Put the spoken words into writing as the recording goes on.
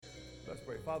Let's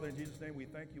pray. Father, in Jesus' name, we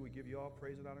thank you. We give you all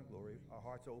praise and honor and glory. Our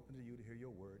hearts are open to you to hear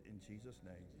your word. In Jesus'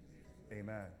 name,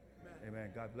 amen. Amen.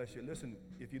 God bless you. Listen,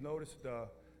 if you noticed,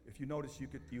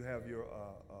 you have your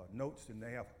notes and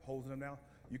they have holes in them now.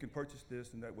 You can purchase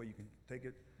this, and that way you can take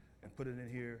it and put it in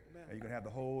here, and you can have the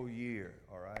whole year,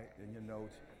 all right, in your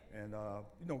notes, and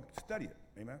study it.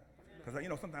 Amen. Because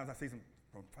sometimes I say some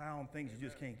profound things you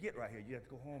just can't get right here. You have to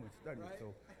go home and study it.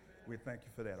 So we thank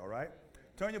you for that. All right.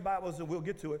 Turn your Bibles, and we'll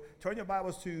get to it. Turn your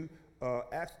Bibles to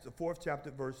Acts, the 4th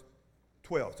chapter, verse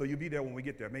 12. So you'll be there when we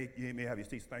get there. You may have your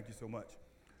seats. Thank you so much.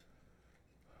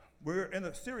 We're in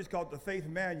a series called The Faith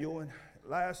Manual, and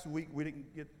last week we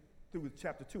didn't get through with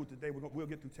chapter 2. Today we'll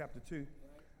get through chapter 2.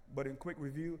 But in quick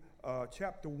review,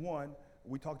 chapter 1,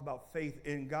 we talked about faith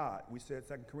in God. We said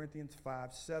 2 Corinthians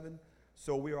 5:7.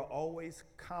 So we are always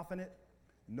confident,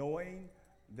 knowing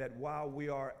that while we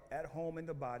are at home in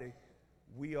the body,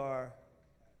 we are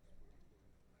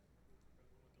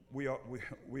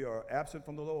absent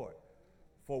from the Lord,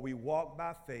 for we walk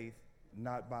by faith,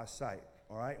 not by sight.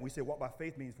 All right? And we say walk by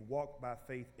faith means walk by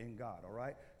faith in God. All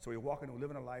right? So we're walking and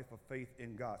living a life of faith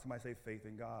in God. Somebody say faith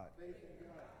in God. Faith in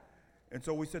God. And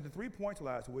so we said the 3 points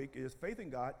last week is faith in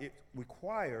God. It's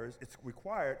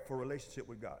required for relationship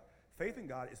with God. Faith in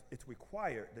God it's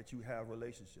required that you have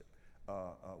relationship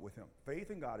with Him.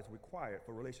 Faith in God is required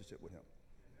for relationship with Him.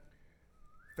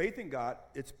 Faith in God,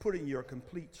 it's putting your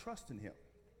complete trust in Him.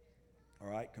 All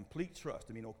right, complete trust.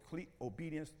 Complete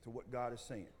obedience to what God is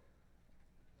saying.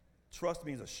 Trust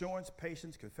means assurance,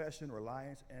 patience, confession,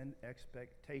 reliance, and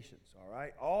expectations. All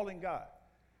right, all in God.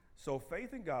 So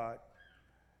faith in God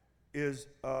is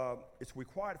it's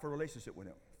required for a relationship with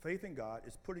Him. Faith in God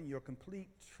is putting your complete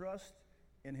trust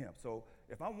in Him. So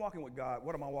if I'm walking with God,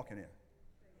 what am I walking in?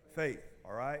 Faith.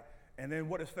 All right, and then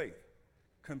what is faith?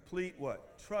 Complete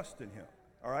what? Trust in Him.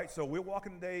 All right, so we're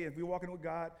walking today. If we're walking with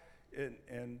God,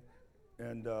 and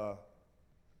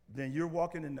then you're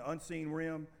walking in the unseen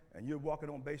realm, and you're walking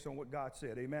on based on what God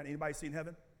said. Amen. Anybody seen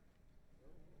heaven?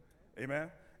 Amen.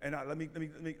 And now, let me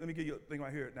give you a thing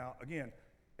right here. Now, again,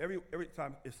 every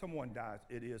time if someone dies,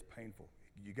 it is painful.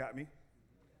 You got me?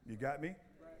 You got me?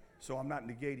 So I'm not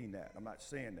negating that. I'm not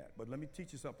saying that. But let me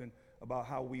teach you something about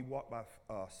how we walk by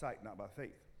sight, not by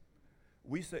faith.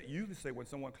 We usually say when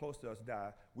someone close to us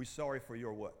die, we're sorry for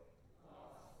your what?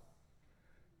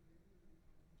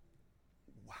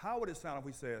 How would it sound if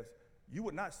we says, you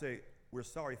would not say, we're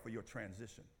sorry for your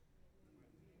transition.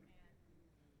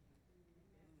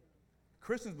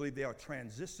 Christians believe they are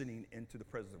transitioning into the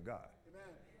presence of God.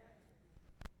 Amen.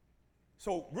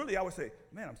 So really I would say,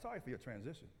 man, I'm sorry for your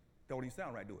transition. That wouldn't even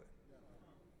sound right, do it?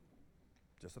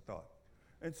 Just a thought.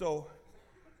 And so,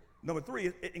 number 3,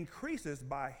 it increases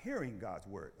by hearing God's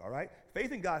word, all right?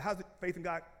 Faith in God, how's faith in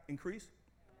God increase?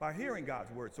 By hearing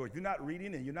God's word. So if you're not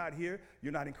reading and you're not here,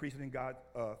 you're not increasing in God,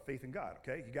 faith in God,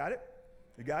 okay? You got it?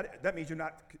 You got it? That means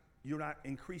you're not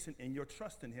increasing in your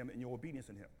trust in Him and your obedience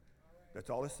in Him.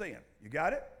 That's all it's saying. You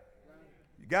got it?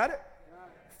 You got it?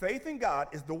 Faith in God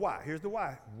is the why. Here's the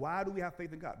why. Why do we have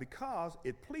faith in God? Because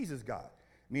it pleases God.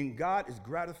 I mean, God is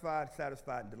gratified,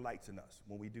 satisfied, and delights in us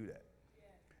when we do that.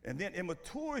 And then it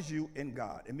matures you in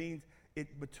God. It means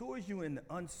it matures you in the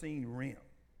unseen realm.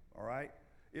 All right?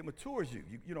 It matures you.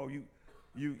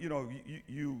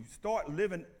 You start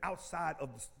living outside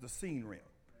of the seen realm,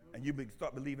 and you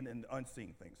start believing in the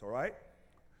unseen things. All right?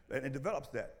 And it develops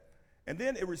that. And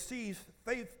then it receives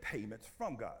faith payments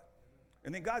from God.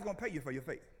 And then God's going to pay you for your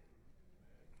faith.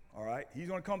 All right? He's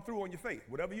going to come through on your faith,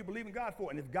 whatever you believe in God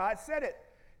for. And if God said it,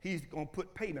 He's going to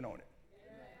put payment on it.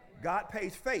 God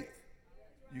pays faith.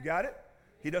 You got it?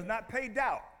 He does not pay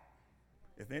doubt.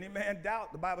 If any man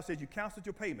doubt, the Bible says you canceled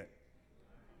your payment.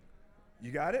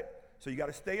 You got it? So you got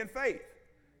to stay in faith.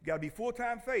 You got to be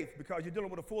full-time faith because you're dealing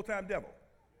with a full-time devil.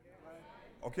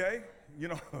 Okay? You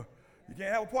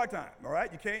can't have a part-time, all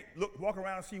right? You can't walk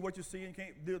around and see what you see, and you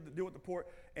can't deal with the poor.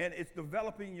 And it's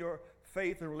developing your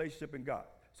faith and relationship in God.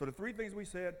 So the 3 things we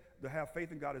said to have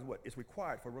faith in God is what? It's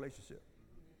required for a relationship.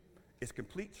 It's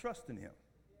complete trust in Him.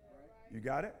 You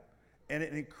got it? And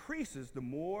it increases the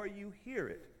more you hear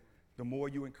it, the more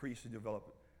you increase and develop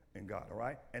it in God, all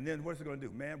right? And then what's it going to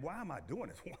do? Man, why am I doing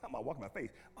this? Why am I walking my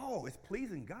faith? Oh, it's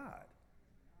pleasing God.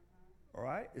 All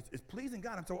right? It's pleasing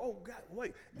God. I'm so, oh, God,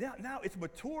 wait. Now it's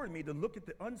maturing me to look at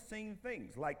the unseen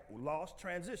things like loss,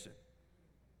 transition.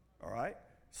 All right?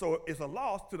 So it's a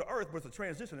loss to the earth, but it's a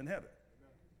transition in heaven.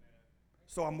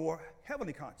 So I'm more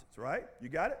heavenly conscious, right? You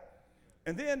got it?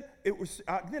 And then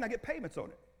then I get payments on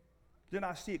it. Then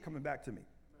I see it coming back to me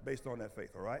based on that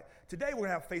faith, all right? Today we're going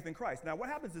to have faith in Christ. Now what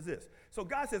happens is this. So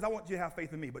God says, I want you to have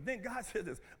faith in me. But then God says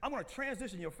this, I'm going to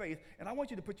transition your faith, and I want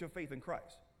you to put your faith in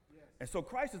Christ. And so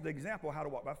Christ is the example of how to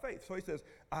walk by faith. So he says,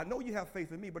 I know you have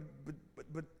faith in me, but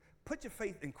put your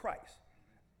faith in Christ.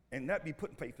 And that be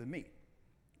putting faith in me.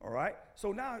 All right?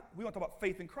 So now we want to talk about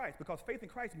faith in Christ, because faith in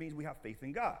Christ means we have faith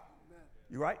in God.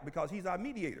 You right? Because he's our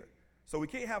mediator. So we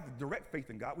can't have direct faith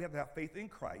in God. We have to have faith in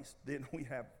Christ. Then we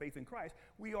have faith in Christ.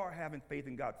 We are having faith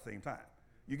in God at the same time.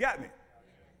 You got me?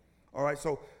 All right,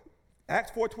 so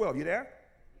Acts 4:12, you there?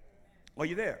 Are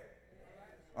you there?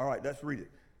 All right, let's read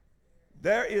it.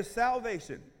 There is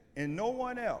salvation in no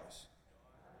one else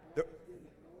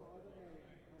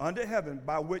under heaven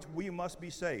by which we must be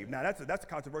saved. Now, that's a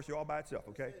controversy all by itself,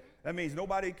 okay? That means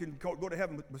nobody can go to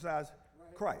heaven besides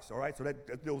Christ, all right? So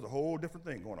that deals with a whole different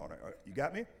thing going on there. Right, you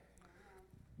got me?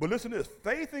 But listen to this.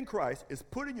 Faith in Christ is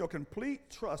putting your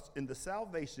complete trust in the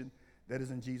salvation that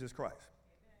is in Jesus Christ.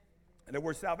 And the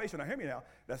word salvation, now hear me now,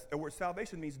 the word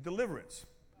salvation means deliverance.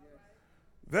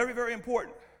 Very, very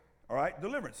important. All right,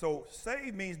 deliverance. So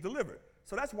save means delivered.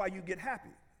 So that's why you get happy.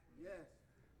 Yes.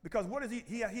 Because what is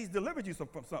he's delivered you from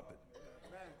something.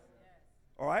 Yes.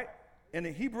 All right? In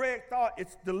the Hebraic thought,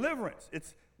 it's deliverance.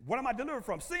 It's what am I delivered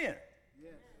from? Sin,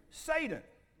 yes. Satan,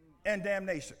 and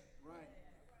damnation. Right.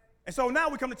 And so now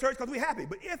we come to church because we're happy.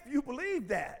 But if you believe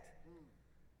that,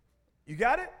 you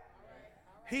got it?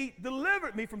 He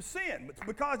delivered me from sin. But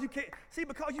because you can't, see,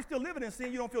 because you're still living in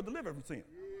sin, you don't feel delivered from sin.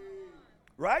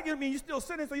 Right? You know what I mean? You're still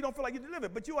sinning, so you don't feel like you're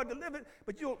delivered. But you are delivered,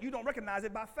 but you don't recognize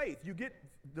it by faith. You get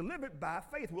delivered by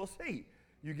faith. We'll see.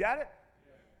 You got it?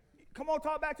 Come on,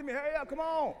 talk back to me. Hurry up. Come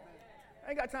on. I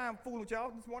ain't got time fooling with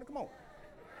y'all this morning. Come on.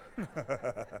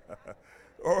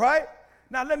 All right?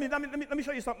 Now let me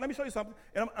show you something. Let me show you something.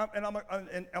 And I'm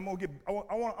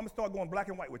gonna start going black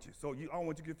and white with you. So I don't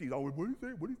want you confused. Oh, what do you say?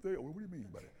 What do you say? What do you mean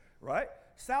by it? Right?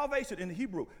 Salvation in the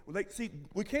Hebrew. See,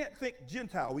 we can't think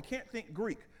Gentile. We can't think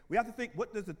Greek. We have to think,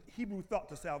 what does the Hebrew thought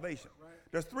to salvation? Right.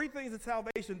 There's three things that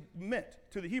salvation meant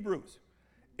to the Hebrews.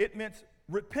 It meant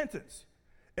repentance.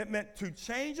 It meant to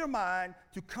change your mind,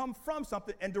 to come from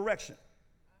something and direction.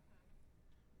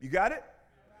 You got it?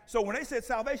 So when they said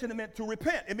salvation, it meant to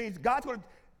repent. It means God's going to,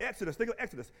 Exodus, think of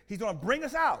Exodus. He's going to bring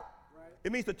us out. Right.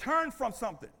 It means to turn from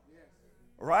something. Yes.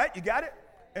 Right? You got it?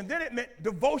 And then it meant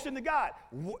devotion to God.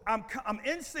 I'm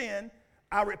in sin.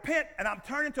 I repent, and I'm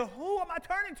turning to, who am I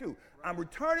turning to? I'm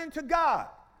returning to God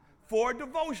for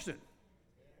devotion.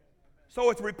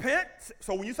 So it's repent.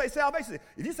 So when you say salvation,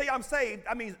 if you say I'm saved,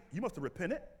 that means you must have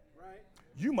repented. Right.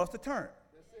 You must have turned.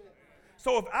 That's it.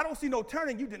 So if I don't see no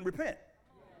turning, you didn't repent.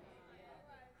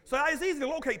 So it's easy to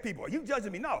locate people. Are you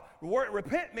judging me? No. The word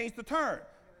repent means to turn.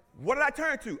 What did I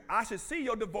turn to? I should see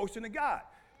your devotion to God.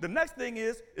 The next thing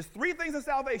is three things in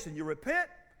salvation. You repent,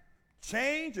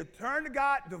 change, you turn to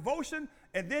God, devotion,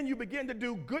 and then you begin to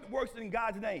do good works in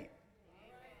God's name.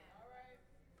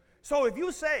 So if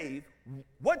you save,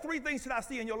 what three things should I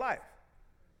see in your life?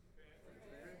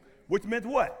 Which meant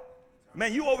what?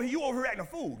 Man, you over here acting a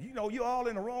fool. You know, you're all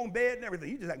in the wrong bed and everything.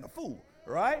 You just acting a fool,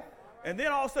 right? And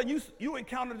then all of a sudden you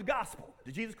encounter the gospel,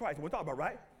 the Jesus Christ, we're talking about,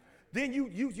 right? Then you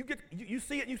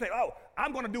see it and you say, oh,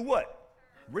 I'm going to do what?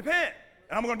 Repent.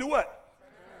 And I'm going to do what?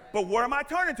 But what am I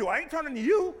turning to? I ain't turning to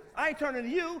you. I ain't turning to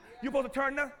you. You're supposed to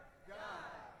turn to God.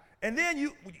 And then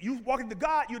you walk into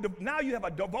God. Now you have a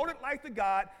devoted life to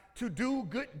God to do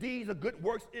good deeds or good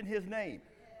works in his name.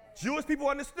 Jewish people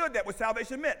understood that what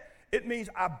salvation meant. It means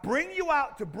I bring you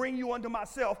out to bring you unto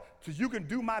myself so you can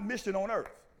do my mission on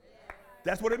earth.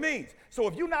 That's what it means. So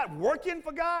if you're not working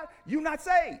for God, you're not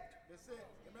saved. That's it.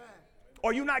 Amen.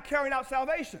 Or you're not carrying out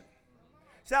salvation.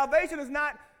 Salvation is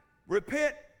not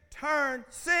repent, turn,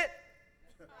 sit.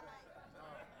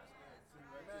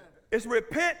 It's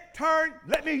repent, turn,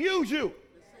 let me use you.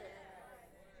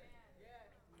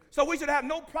 So we should have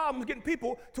no problems getting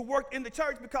people to work in the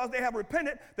church because they have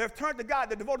repented, they've turned to God,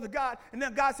 they're devoted to God, and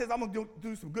then God says, I'm going to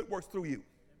do some good works through you.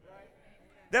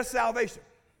 That's salvation.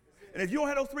 And if you don't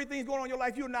have those three things going on in your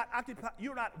life,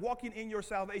 you're not walking in your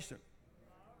salvation.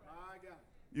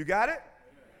 You got it?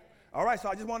 All right, so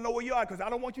I just want to know where you are because I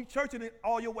don't want you churching it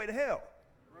all your way to hell.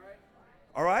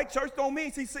 All right? Church don't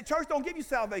mean, church don't give you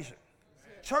salvation.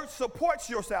 Church supports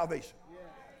your salvation.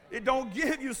 It don't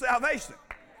give you salvation.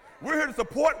 We're here to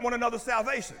support one another's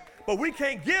salvation, but we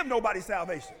can't give nobody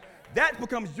salvation. That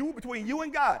becomes between you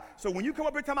and God. So when you come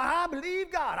up here and tell me, I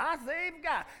believe God, I save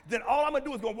God, then all I'm going to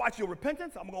do is going to watch your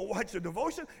repentance, I'm going to watch your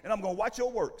devotion, and I'm going to watch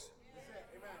your works.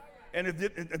 And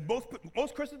if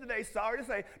most Christians today, sorry to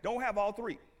say, don't have all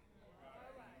three.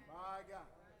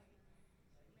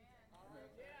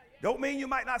 Don't mean you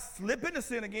might not slip into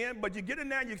sin again, but you get in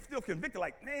there and you're still convicted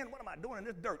like, man, what am I doing in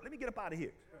this dirt? Let me get up out of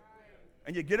here.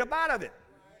 And you get up out of it.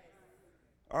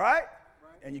 All right?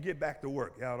 and you get back to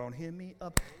work. Y'all don't hear me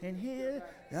up in here.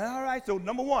 All right, so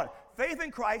number one, faith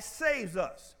in Christ saves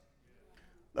us.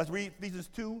 Let's read Ephesians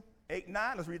 2, 8,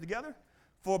 9. Let's read it together.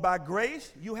 For by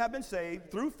grace you have been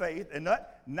saved through faith, and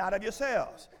not of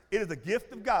yourselves. It is a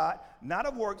gift of God, not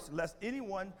of works, lest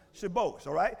anyone should boast.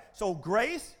 All right? So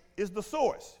grace is the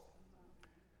source.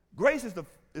 Grace is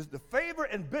the favor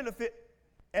and benefit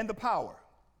and the power.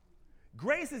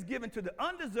 Grace is given to the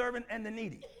undeserving and the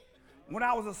needy. When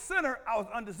I was a sinner, I was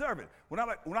undeserving.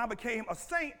 When I became a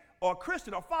saint or a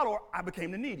Christian or follower, I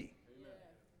became the needy. Amen.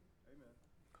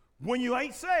 When you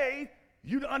ain't saved,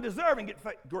 you the undeserving get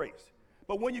grace.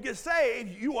 But when you get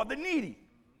saved, you are the needy.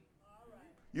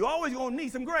 You're always going to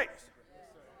need some grace.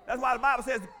 That's why the Bible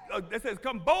says, it says,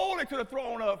 come boldly to the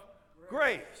throne of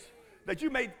grace, that you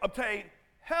may obtain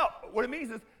help. What it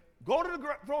means is, go to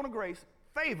the throne of grace,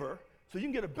 favor, so you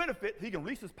can get a benefit, he can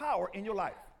release his power in your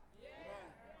life.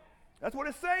 That's what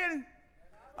it's saying.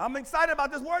 I'm excited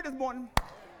about this word this morning.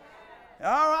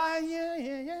 All right,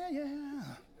 yeah.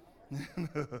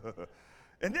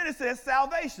 And then it says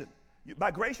salvation.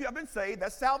 By grace you have been saved.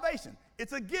 That's salvation.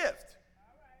 It's a gift.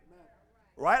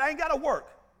 Right? I ain't got to work.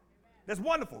 That's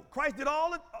wonderful. Christ did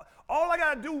all I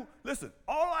got to do, listen,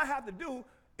 all I have to do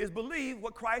is believe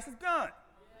what Christ has done.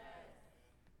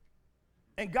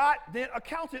 And God then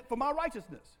accounted for my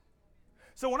righteousness.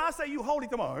 So when I say you holy,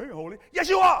 come on, I ain't holy. Yes,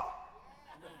 you are.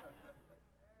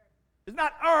 It's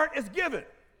not earned, it's given.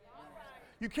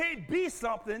 You can't be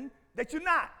something that you're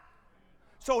not.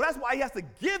 So that's why he has to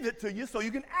give it to you so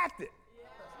you can act it.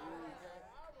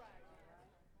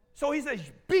 So he says,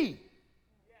 be,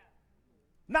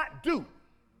 not do.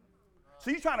 So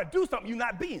you're trying to do something you're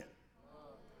not being.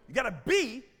 You got to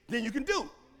be, then you can do.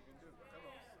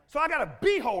 So I got to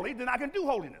be holy, then I can do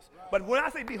holiness. But when I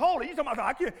say be holy, you're talking about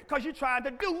I can't, because you're trying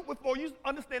to do before you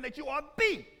understand that you are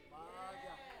be.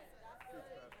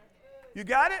 You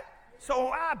got it? So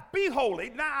I be holy.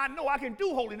 Now I know I can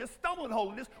do holiness, stumble in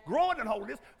holiness, growing in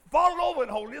holiness, falling over in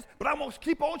holiness, but I'm going to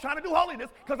keep on trying to do holiness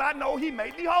because I know he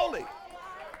made me holy.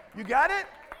 You got it?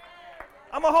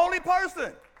 I'm a holy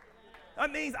person.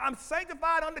 That means I'm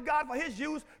sanctified under God for his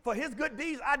use, for his good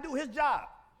deeds. I do his job.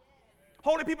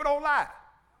 Holy people don't lie.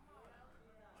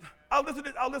 I'll listen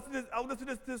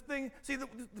to this thing. See, the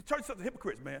church is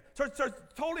hypocrites, man. Church,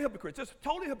 totally hypocrites. Just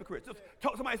totally hypocrites.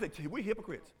 Somebody say, we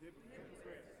hypocrites.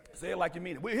 Say it like you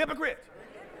mean it. We're hypocrites.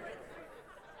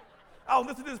 I'll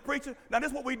listen to this preacher. Now, this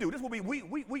is what we do. This is what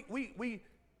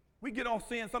we get on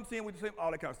sin, some sin, we say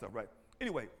all that kind of stuff, right?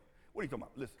 Anyway, what are you talking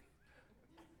about? Listen.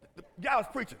 The guy was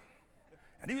preaching,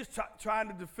 and he was trying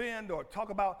to defend or talk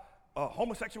about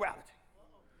homosexuality.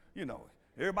 You know,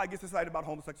 everybody gets excited about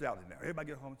homosexuality now. Everybody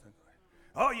gets homosexuality.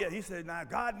 Oh, yeah, he said, now,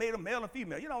 God made them male and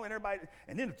female, you know, and everybody,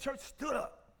 and then the church stood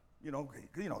up,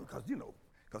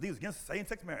 because he was against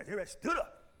same-sex marriage. Everybody stood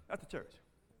up. That's the church.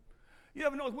 You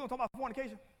ever notice we don't talk about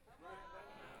fornication?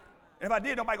 And if I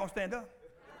did, nobody going to stand up.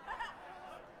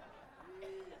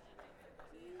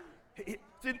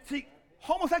 See,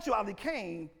 homosexuality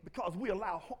came because we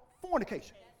allow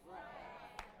fornication.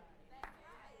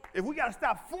 If we got to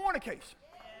stop fornication,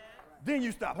 then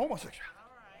you stop homosexuality.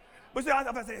 But see, if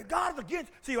I say God is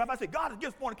against, if I say God is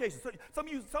against fornication, some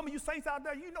of you saints out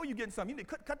there, you know you're getting something. You need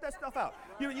to cut that stuff out.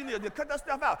 You need to cut that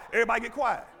stuff out. Everybody get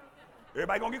quiet.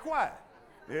 Everybody gonna get quiet.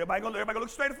 Everybody gonna look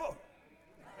straight forward.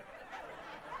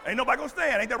 Ain't nobody gonna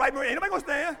stand. Ain't that right, Maria? Ain't nobody gonna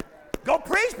stand. Go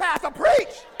preach, Pastor,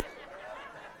 preach.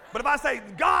 But if I say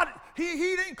God, he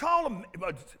didn't call them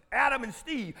Adam and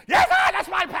Steve. Yes, sir, that's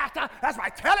right, Pastor. That's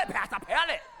right. Tell it, Pastor. Tell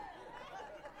it.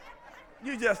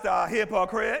 You just a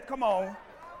hypocrite. Come on.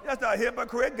 Just a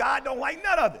hypocrite. God don't like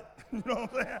none of it. You know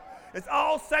what I'm saying? It's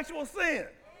all sexual sin.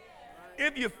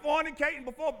 If you're fornicating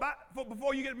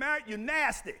before you get married, you're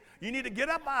nasty. You need to get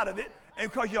up out of it.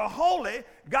 And because you're holy,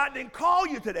 God didn't call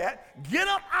you to that. Get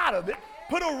up out of it.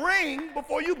 Put a ring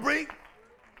before you breathe.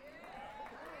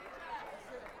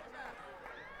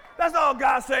 That's all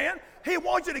God's saying. He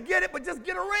wants you to get it, but just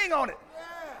get a ring on it.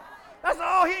 That's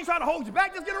all. He ain't trying to hold you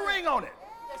back. Just get a ring on it.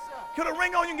 Get a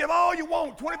ring on you and give all you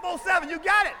want. 24/7. You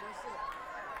got it.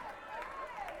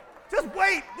 Just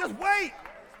wait. Just wait.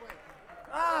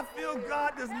 I feel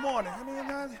God this morning.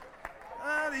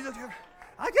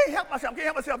 I can't help myself.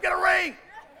 Get a ring.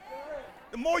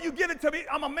 The more you give it to me,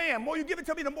 I'm a man. The more you give it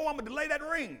to me, the more I'm going to delay that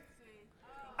ring.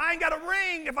 I ain't got a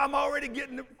ring if I'm already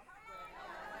getting it.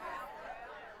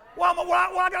 What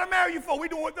I got to marry you for? We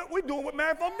doing what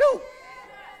married folk do.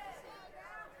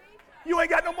 You ain't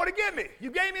got no more to give me.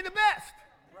 You gave me the best.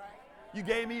 You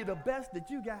gave me the best that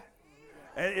you got.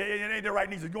 And it ain't the right,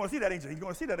 Nisha. You going to see that, ain't you? You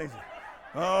going to see that, ain't you?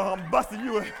 Oh, I'm busting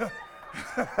you.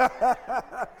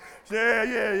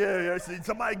 Yeah. See,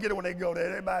 somebody get it when they go there.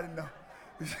 Everybody know.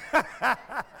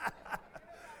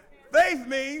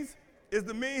 Faith is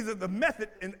the means of the method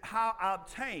in how I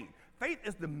obtain. Faith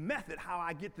is the method how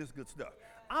I get this good stuff.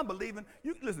 I'm believing.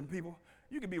 You listen, people.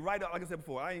 You can be right up, like I said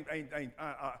before.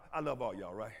 I love all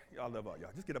y'all, right? I love all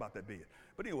y'all. Just get up out that bed.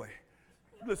 But anyway,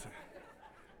 listen.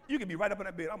 You can be right up in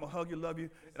that bed. I'm gonna hug you, love you,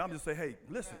 and I'm just say, hey,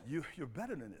 listen, you're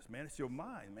better than this, man. It's your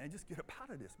mind, man. Just get up out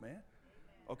of this, man.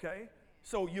 Okay?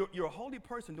 So you're a holy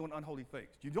person doing unholy things.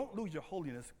 You don't lose your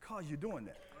holiness because you're doing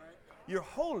that. You're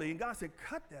holy, and God said,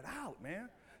 cut that out, man.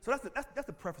 So that's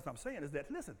the preface I'm saying is that,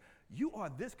 listen, you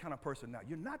are this kind of person now.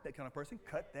 You're not that kind of person.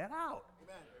 Cut that out.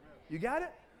 Amen. You got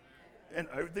it? And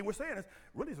everything we're saying is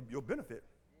really your benefit.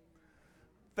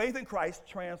 Faith in Christ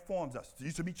transforms us. You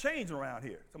should be changed around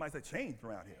here. Somebody say changed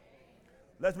around here.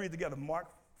 Let's read together Mark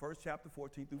 1st chapter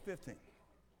 14 through 15.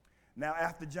 Now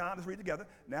after John, let's read together.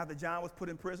 Now after John was put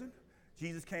in prison,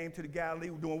 Jesus came to the Galilee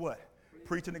doing what?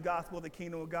 Preaching the gospel of the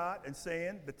kingdom of God and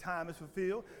saying, the time is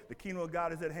fulfilled, the kingdom of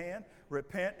God is at hand,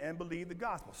 repent and believe the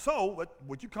gospel. So,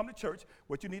 what you come to church,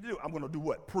 what you need to do, I'm going to do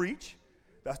what? Preach.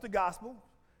 That's the gospel.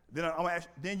 Then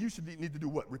then you should need to do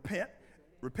what? Repent.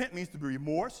 Repent means to be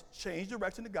remorse, change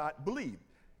direction to God, believe,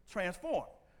 transform.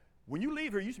 When you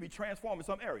leave here, you should be transformed in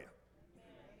some area.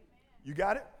 You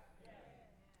got it?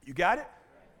 You got it?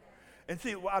 And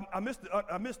see, I missed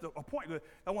a point.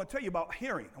 I want to tell you about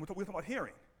hearing. We're talking about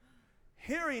hearing.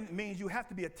 Hearing means you have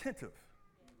to be attentive.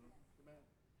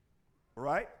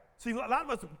 Right? See, a lot of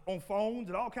us on phones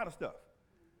and all kind of stuff.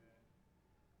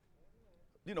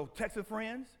 You know, texting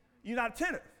friends, you're not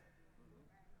attentive.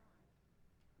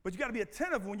 But you got to be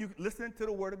attentive when you're listening to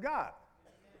the word of God.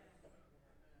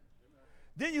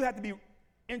 Then you have to be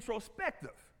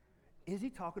introspective. Is he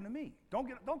talking to me? Don't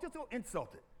just go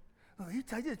insulted. Oh, he's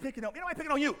just picking on me. Ain't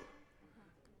picking on you.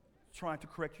 Trying to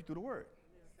correct you through the word.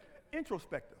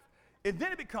 Introspective. And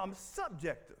then it becomes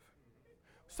subjective.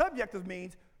 Subjective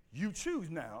means you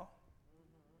choose now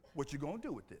what you're going to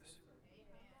do with this.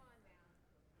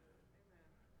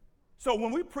 So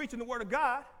when we preach in the word of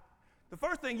God, the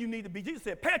first thing you need to be, Jesus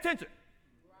said, pay attention.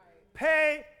 Right.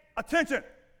 Pay attention.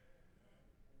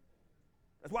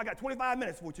 That's why I got 25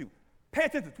 minutes for you. Pay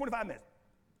attention, 25 minutes.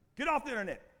 Get off the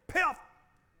internet.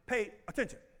 Pay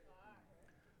attention.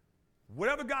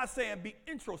 Whatever God's saying, be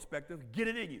introspective, get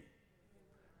it in you.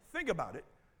 Think about it.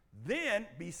 Then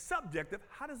be subjective.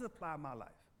 How does it apply in my life?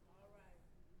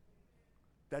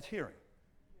 That's hearing.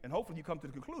 And hopefully you come to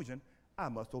the conclusion, I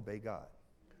must obey God.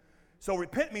 So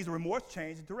repent means remorse,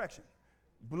 change, and direction.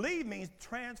 Believe means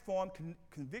transform,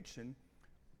 conviction,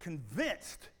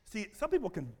 convinced. See, some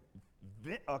people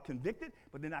are convicted,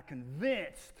 but they're not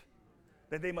convinced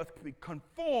that they must be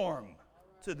conformed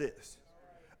to this.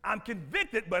 I'm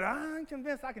convicted, but I'm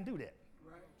convinced I can do that.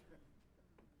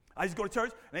 I just go to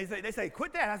church, and they say,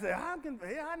 quit that. I say,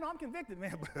 I know I'm convicted,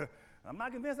 man, but I'm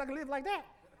not convinced I can live like that.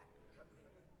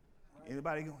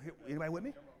 Anybody with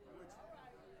me?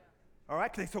 All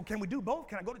right, so can we do both?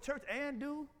 Can I go to church and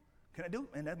do? Can I do?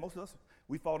 And that most of us,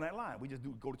 we fall in that line. We just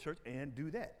go to church and do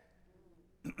that.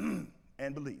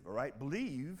 And believe, all right?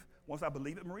 Believe, once I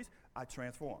believe it, Maurice, I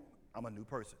transform. I'm a new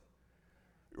person,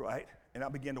 right? And I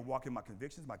begin to walk in my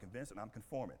convictions, my convinced, and I'm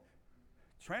conforming.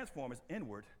 Transform is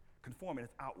inward, conforming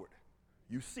is outward.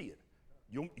 You see it.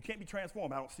 You can't be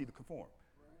transformed, I don't see the conform.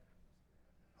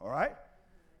 All right?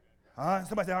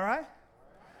 Somebody say, all right?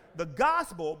 The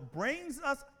gospel brings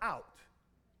us out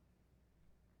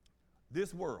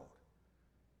this world,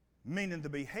 meaning the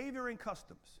behavior and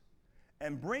customs,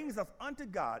 and brings us unto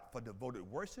God for devoted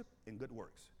worship and good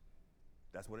works.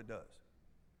 That's what it does.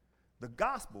 The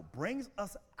gospel brings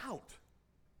us out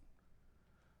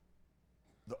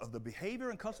of the behavior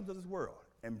and customs of this world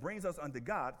and brings us unto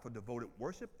God for devoted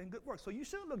worship and good works. So you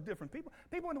should look different. People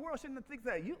in the world shouldn't think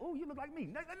that, you look like me.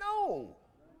 No,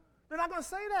 they're not going to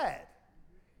say that.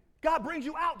 God brings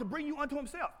you out to bring you unto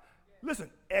himself. Listen,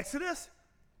 Exodus,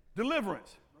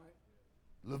 deliverance.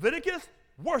 Leviticus,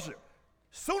 worship.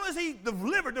 Soon as he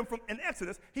delivered them in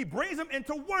Exodus, he brings them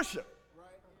into worship.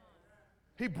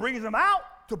 He brings them out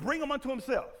to bring them unto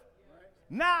himself.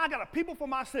 Now I got a people for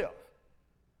myself.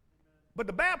 But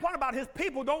the bad part about his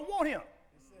people don't want him.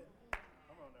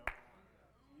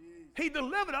 He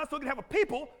delivered us so he can have a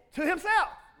people to himself.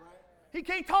 He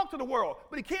can't talk to the world,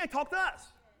 but he can talk to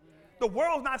us. The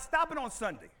world's not stopping on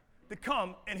Sunday to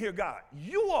come and hear God.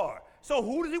 You are. So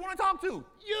who does he want to talk to?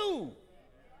 You.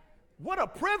 What a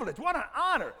privilege. What an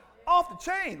honor. Off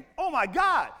the chain. Oh, my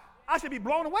God. I should be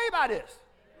blown away by this.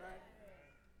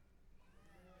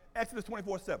 Exodus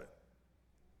 24:7.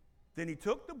 Then he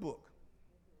took the book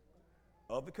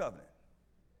of the covenant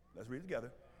Let's read it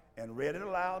together. And read it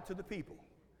aloud to the people.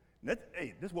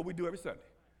 Hey, this is what we do every Sunday.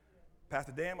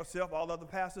 Pastor Dan, myself, all the other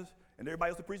pastors, and everybody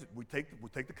else that preaches. We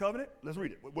take the covenant. Let's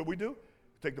read it. What we do?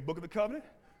 Take the book of the covenant,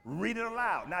 read it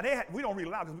aloud. Now, we don't read it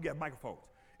aloud because we got microphones.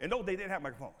 In those days, they didn't have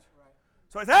microphones. Right.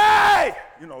 So I say, hey!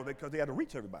 You know, because they had to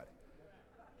reach everybody.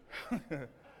 You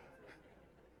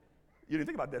didn't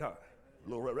think about that, huh?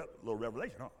 Little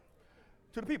revelation, huh?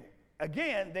 To the people.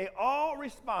 Again, they all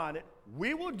responded,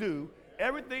 we will do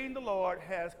everything the Lord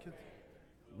has.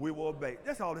 We will obey.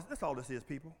 That's all this is,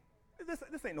 people.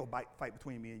 This ain't no fight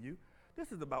between me and you.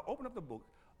 This is about open up the book,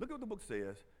 look at what the book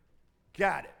says.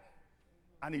 Got it.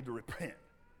 I need to repent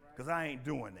because I ain't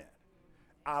doing that.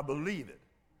 I believe it.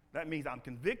 That means I'm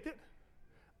convicted,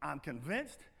 I'm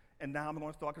convinced, and now I'm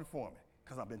going to start conforming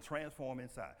because I've been transformed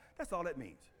inside. That's all that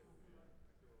means.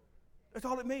 That's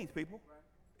all it means, people,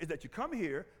 is that you come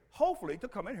here, hopefully, to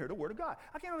come and hear the word of God.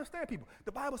 I can't understand people.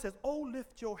 The Bible says, oh,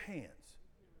 lift your hands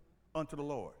unto the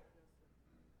Lord.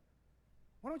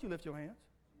 Why don't you lift your hands?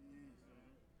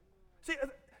 See,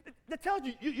 that tells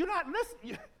you, you're not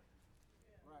listening.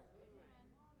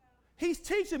 He's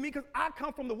teaching me because I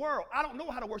come from the world. I don't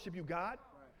know how to worship you, God. Right.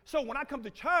 So when I come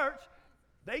to church,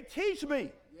 they teach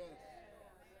me.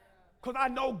 Because I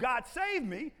know God saved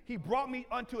me. He brought me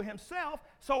unto himself.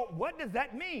 So what does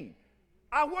that mean?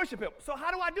 I worship him. So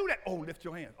how do I do that? Oh, lift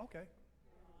your hands. Okay.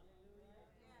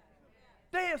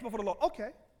 Dance before the Lord. Okay.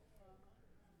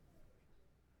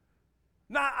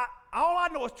 Now, all I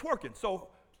know is twerking. So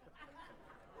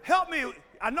help me.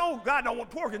 I know God don't want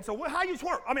twerking, so how you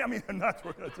twerk? I mean, not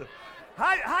twerking.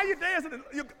 How you dancing?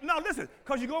 No, listen,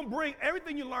 because you're going to bring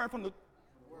everything you learn from the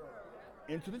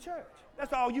into the church.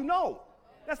 That's all you know.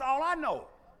 That's all I know.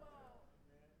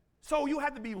 So you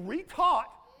have to be retaught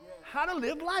how to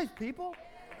live life, people.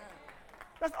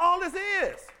 That's all this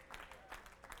is.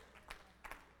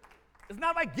 It's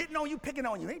not like getting on you, picking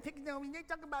on you. They ain't picking on me, they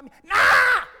talking about me. Nah!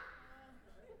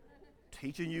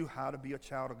 Teaching you how to be a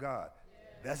child of God.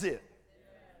 That's it.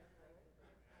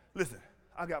 Listen,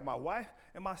 I got my wife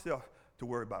and myself to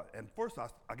worry about. And first,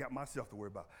 I got myself to worry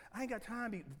about. I ain't got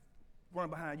time to be running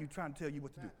behind you trying to tell you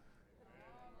what to do.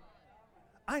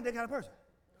 I ain't that kind of person.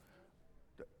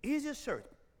 The easiest church,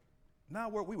 now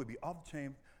where we would be off the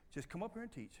chain, just come up here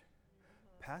and teach.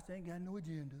 Pastor ain't got no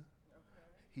agenda.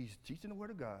 He's teaching the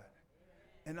word of God.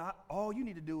 And all you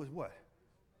need to do is what?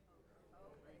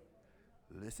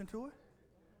 Listen to it.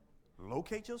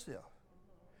 Locate yourself.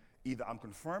 Either I'm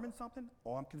confirming something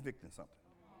or I'm convicting something.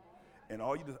 And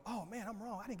all you do is, oh man, I'm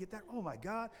wrong. I didn't get that. Oh my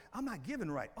God, I'm not giving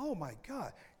right. Oh my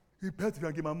God, hey, Pastor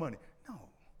gotta get my money. No.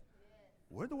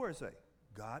 What did the word say?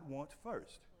 God wants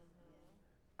first.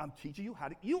 I'm teaching you how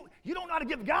to, you don't know how to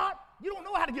give to God? You don't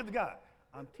know how to give to God.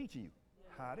 I'm teaching you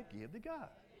how to give to God.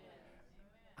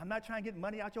 I'm not trying to get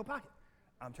money out your pocket.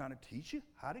 I'm trying to teach you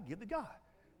how to give to God.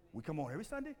 We come on every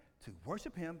Sunday to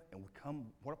worship him, and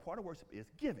what a part of worship is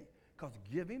giving. Because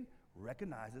giving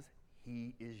recognizes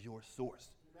he is your source.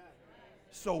 Amen.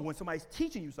 So when somebody's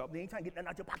teaching you something, they ain't trying to get nothing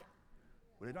out your pocket.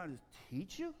 What they're trying to do is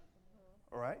teach you,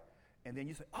 all right? And then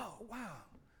you say, oh, wow,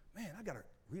 man, I got to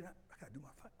read, I got to do my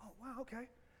fight. Oh, wow, okay.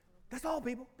 That's all,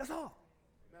 people. That's all.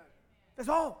 Amen. That's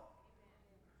all.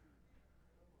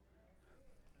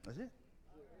 That's it.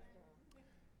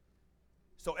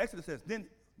 So Exodus says,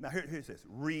 now here it says,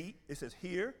 read. It says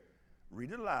hear,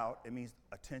 read it aloud. It means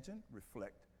attention,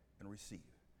 reflect, and receive.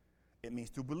 It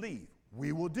means to believe,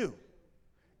 we will do.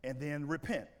 And then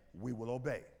repent, we will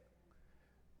obey.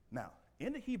 Now,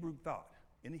 in the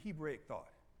Hebraic thought,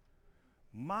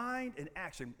 mind and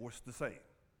action was the same.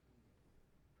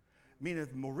 Meaning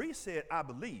if Maurice said, I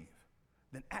believe,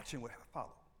 then action would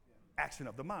follow. Action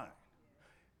of the mind.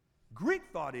 Greek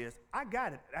thought is, I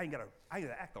got it, I got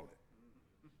to act on it.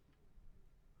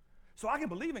 So I can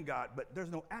believe in God, but there's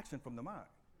no action from the mind.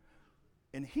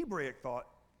 In Hebraic thought,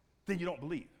 then you don't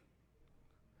believe.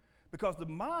 Because the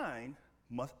mind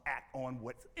must act on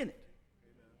what's in it.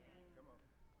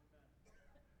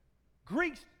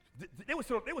 Greeks, they would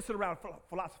sit around and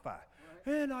philosophize.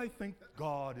 Right. And I think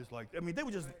God is like, they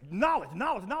were just knowledge,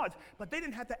 but they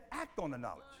didn't have to act on the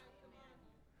knowledge.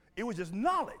 It was just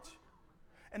knowledge.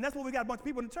 And that's what we got a bunch of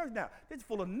people in the church now. They're just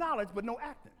full of knowledge, but no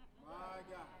acting. My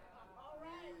God.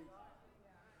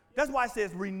 That's why it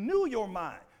says renew your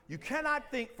mind. You cannot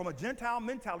think from a Gentile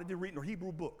mentality reading a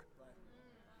Hebrew book.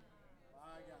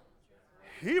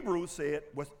 Hebrews said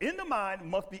what's in the mind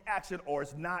must be action or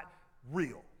it's not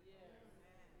real.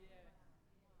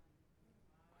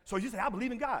 So you say, I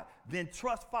believe in God. Then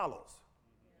trust follows.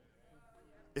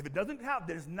 If it doesn't have,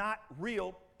 then it's not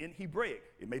real in Hebraic.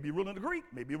 It may be real in the Greek,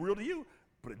 may be real to you,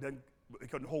 but it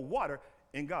couldn't hold water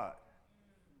in God.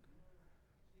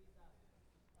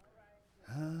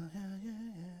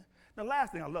 The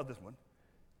last thing, I love this one.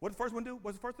 What the first one do?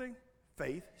 What's the first thing?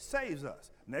 Faith saves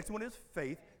us. Next one is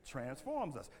faith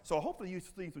transforms us. So hopefully you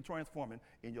see some transforming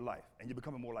in your life and you're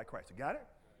becoming more like Christ. You got it?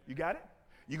 You got it?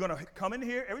 You're going to come in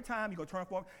here every time. You're going to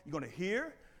transform. You're going to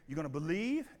hear. You're going to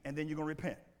believe. And then you're going to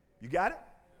repent. You got it?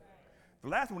 The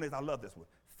last one is, I love this one.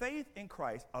 Faith in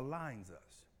Christ aligns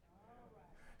us.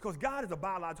 Because God is a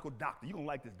biological doctor. You're going to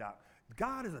like this, doc.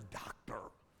 God is a doctor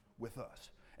with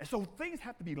us. And so things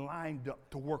have to be lined up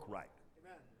to work right.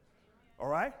 Amen. All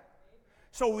right?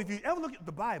 So if you ever look at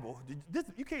the Bible,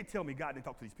 you can't tell me God didn't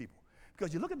talk to these people.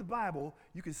 Because you look at the Bible,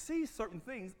 you can see certain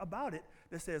things about it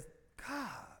that says, God,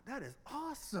 that is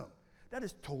awesome. That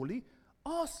is totally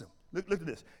awesome. Look at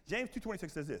this. James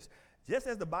 2:26 says this. Just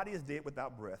as the body is dead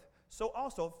without breath, so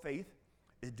also faith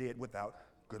is dead without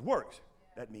good works.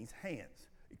 That means hands.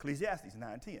 Ecclesiastes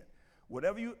 9:10.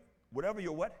 Whatever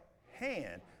your what?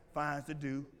 Hand finds to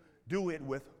do it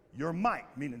with your might,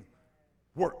 meaning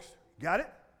works. Got it?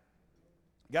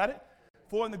 Got it?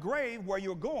 For in the grave where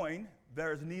you're going,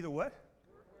 there is neither what?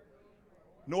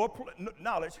 Nor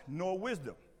knowledge, nor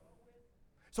wisdom.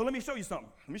 So let me show you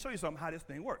something. Let me show you something how this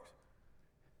thing works.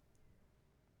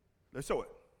 Let's show it.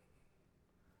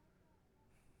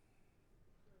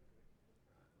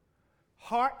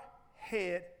 Heart,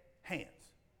 head, hands.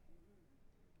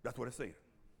 That's what it's saying.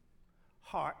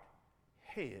 Heart,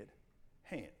 head,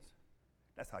 hands.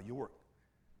 That's how you work.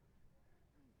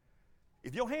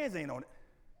 If your hands ain't on it,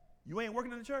 you ain't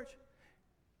working in the church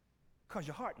because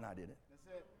your heart not in it.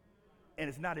 That's it. And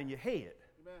it's not in your head.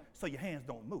 Amen. So your hands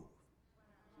don't move.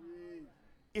 Jeez.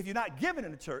 If you're not giving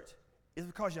in the church, it's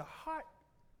because your heart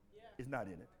is not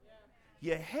in it.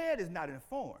 Yeah. Your head is not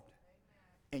informed.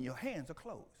 And your hands are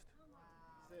closed.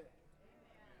 That's it.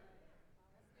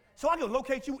 So I can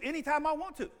locate you anytime I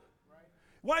want to. Right.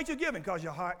 Why ain't you giving? Because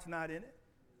your heart's not in it.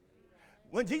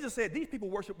 When Jesus said, these people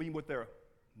worship me with their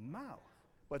mouth,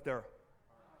 but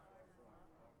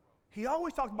he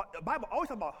always talks about, the Bible always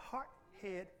talks about heart,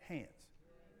 head, hands.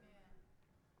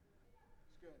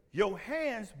 Your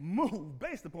hands move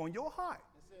based upon your heart.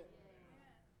 That's it.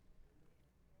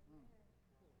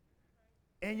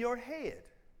 And your head.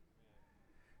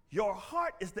 Your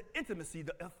heart is the intimacy,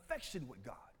 the affection with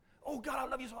God. Oh, God, I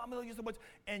love you so much.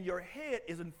 And your head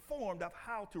is informed of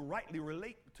how to rightly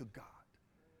relate to God.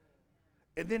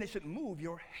 And then it should move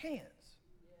your hands.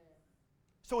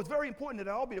 So it's very important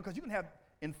that it all be, because you can have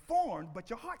informed, but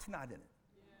your heart's not in it.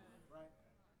 Yeah. Right.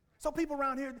 So people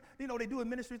around here, they do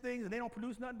ministry things and they don't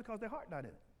produce nothing because their heart not in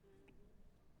it.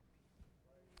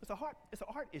 It's a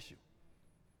heart issue.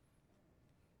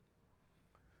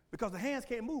 Because the hands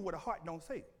can't move what the heart don't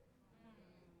say.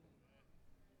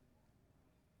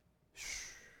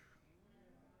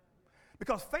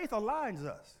 Because faith aligns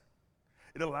us.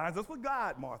 It aligns us with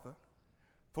God, Martha,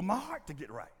 for my heart to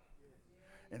get right.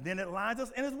 And then it lines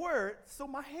us in his word so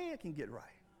my hand can get right.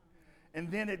 And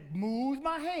then it moves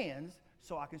my hands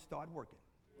so I can start working.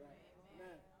 Right.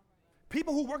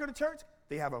 People who work in the church,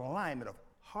 they have an alignment of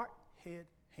heart, head,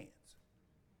 hands.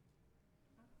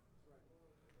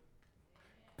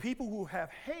 People who have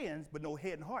hands but no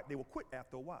head and heart, they will quit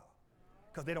after a while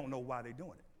because they don't know why they're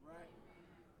doing it.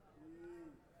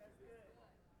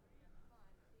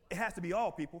 It has to be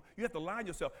all people. You have to align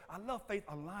yourself. I love faith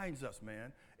aligns us,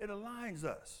 man. It aligns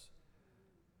us.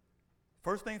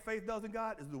 First thing faith does in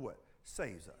God is do what?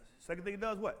 Saves us. Second thing it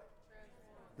does what?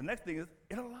 The next thing is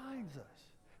it aligns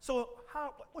us. So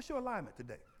what's your alignment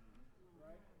today?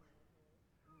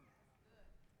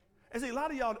 And see, a lot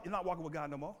of y'all are not walking with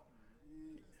God no more.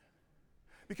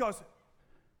 Because,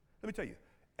 let me tell you,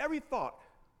 every thought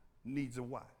needs a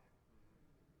why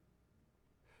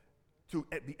to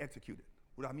be executed.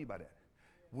 What do I mean by that?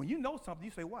 When you know something,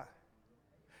 you say why.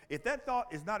 If that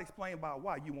thought is not explained by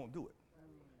why, you won't do it.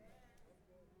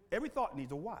 Every thought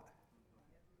needs a why.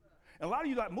 And a lot of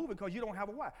you not moving because you don't have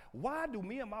a why. Why do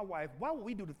me and my wife, why would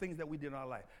we do the things that we did in our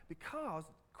life? Because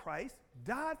Christ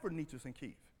died for Nietzsche and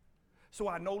Keith. So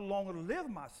I no longer live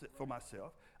for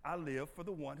myself. I live for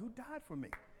the one who died for me.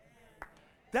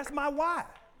 That's my why.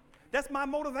 That's my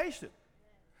motivation.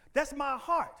 That's my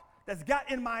heart that's got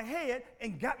in my head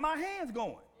and got my hands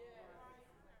going.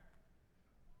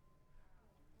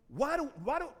 Why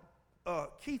do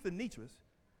Keith and Nietzsche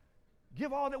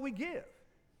give all that we give?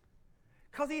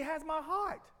 Because he has my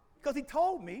heart. Because he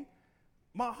told me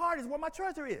my heart is where my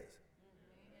treasure is.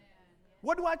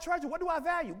 What do I treasure? What do I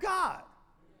value? God.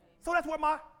 So that's where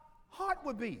my heart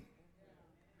would be.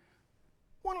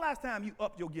 When the last time you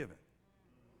upped your giving?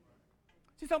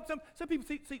 See, some people,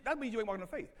 see, that means you ain't walking in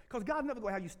faith. Because God's never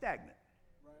going to have you stagnant.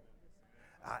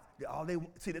 Right.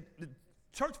 The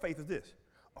church faith is this.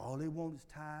 All they want is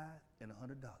tithe and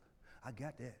 $100. I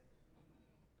got that.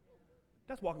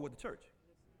 That's walking with the church.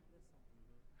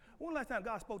 When the last time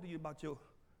God spoke to you about your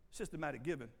systematic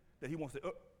giving, that he wants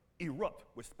to erupt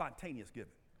with spontaneous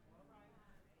giving,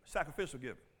 sacrificial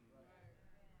giving?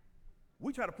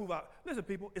 We try to prove out, listen,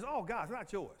 people, it's all God's,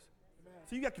 not yours.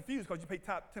 So you got confused because you paid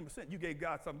top 10%, you gave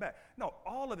God something back. No,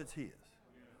 all of it's his.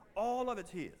 All of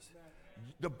it's his.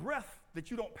 The breath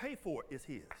that you don't pay for is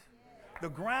his. The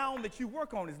ground that you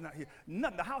work on is not his.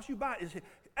 Nothing. The house you buy is his.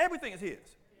 Everything is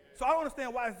his. So I don't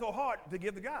understand why it's so hard to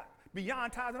give to God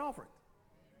beyond tithes and offerings.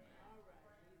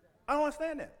 I don't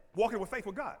understand that. Walking with faith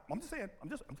with God. I'm just saying. I'm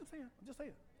just saying.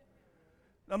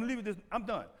 I'm gonna leave you this. I'm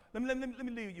done. Let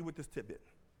me leave you with this tidbit.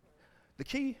 The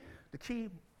key,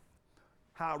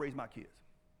 how I raise my kids.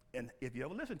 And if you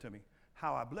ever listen to me,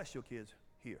 how I bless your kids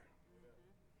here.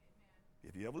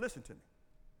 If you ever listen to me.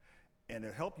 And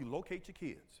it'll help you locate your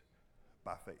kids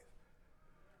by faith.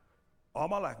 All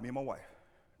my life, me and my wife,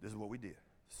 this is what we did.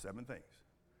 7 things.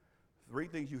 3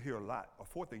 things you hear a lot, or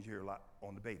 4 things you hear a lot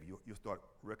on the baby. You'll start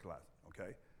recognizing,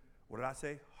 okay? What did I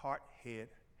say? Heart, head,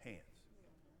 hands.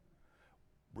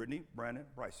 Brittany, Brandon,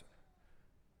 Bryson.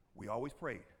 We always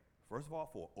prayed, first of all,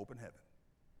 for open heaven.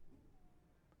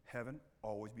 Heaven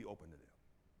always be open to them.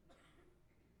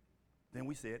 Then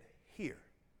we said, hear.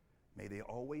 May they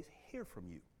always hear from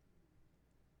you.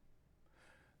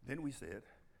 Then we said,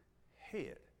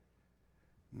 head.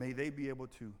 May they be able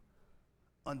to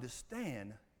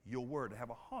understand your word, to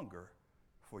have a hunger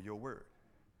for your word.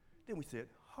 Then we said,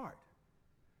 heart.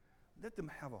 Let them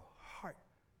have a heart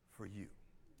for you.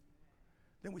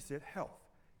 Then we said, health.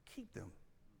 Keep them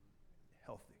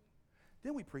healthy.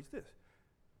 Then we preached this.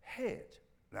 Hedge.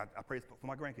 Now, I pray for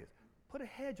my grandkids. Put a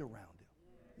hedge around them.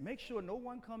 Make sure no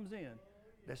one comes in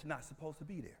that's not supposed to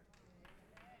be there.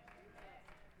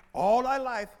 All our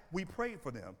life, we prayed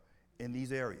for them in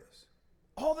these areas.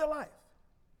 All their life.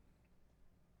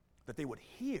 That they would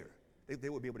hear. They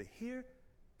would be able to hear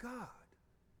God.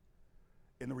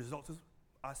 And the results is,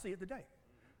 I see it today.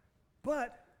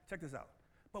 But, check this out.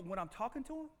 But when I'm talking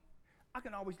to them, I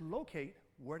can always locate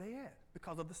where they at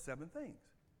because of the 7 things.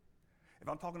 If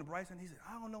I'm talking to Bryson, he said,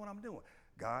 I don't know what I'm doing.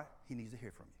 God, he needs to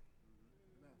hear from you.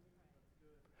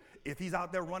 If he's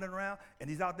out there running around and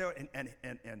he's out there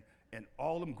and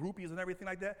all them groupies and everything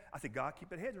like that, I say, God, keep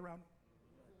that hedge around him.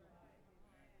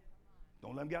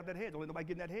 Don't let him get out that hedge. Don't let nobody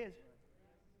get in that hedge.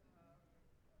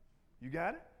 You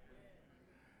got it?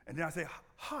 And then I say,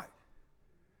 heart.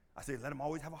 I say, let him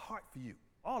always have a heart for you.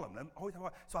 All of them. Let them always have a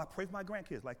heart. So I pray for my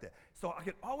grandkids like that. So I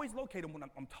can always locate them when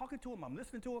I'm talking to them, I'm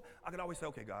listening to them. I can always say,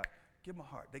 okay, God, give them a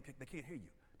heart. They can't hear you.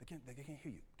 They can't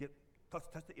hear you. Touch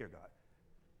the ear, God.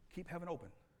 Keep heaven open.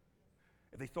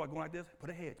 If they start going like this, put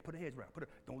a hedge around.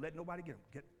 Don't let nobody get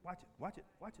them. Watch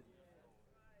it.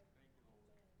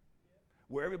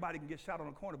 Where everybody can get shot on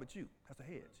the corner but you. That's a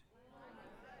hedge.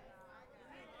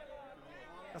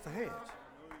 That's a hedge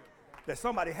that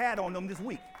somebody had on them this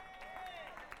week.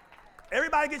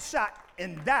 Everybody gets shot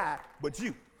and die but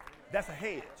you. That's a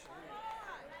hedge.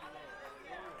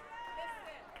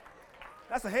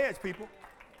 That's a hedge, people.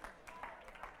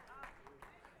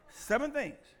 7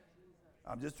 things.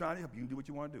 I'm just trying to help you. You can do what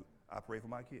you want to do. I pray for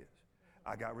my kids.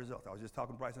 I got results. I was just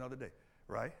talking to Bryce the other day,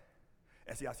 right?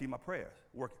 And I see my prayers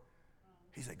working.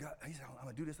 He said, God, I'm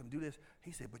going to do this.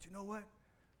 He said, but you know what?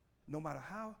 No matter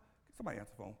how, somebody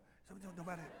answer the phone. So, no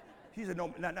matter. He said,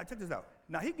 no, now check this out.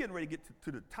 Now he's getting ready to get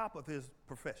to the top of his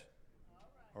profession.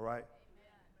 All right?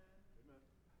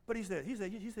 But he said,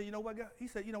 you know what, God? He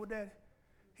said, you know what, Dad?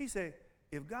 He said,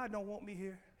 if God don't want me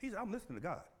here, he said, I'm listening to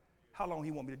God. How long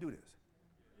he want me to do this?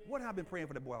 What have I been praying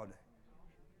for that boy all day?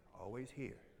 Always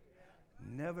here.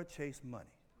 Never chase money.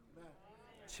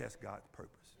 Chase God's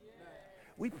purpose.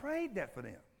 We prayed that for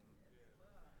them.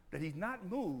 That he's not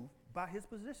moved by his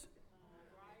position.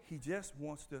 He just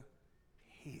wants to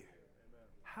hear.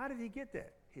 How did he get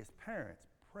that? His parents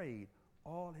prayed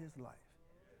all his life.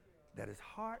 That his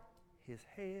heart, his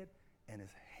head, and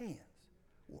his hands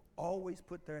will always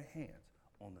put their hands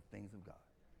on the things of God.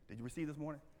 Did you receive this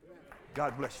morning?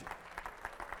 God bless you.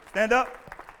 Stand up.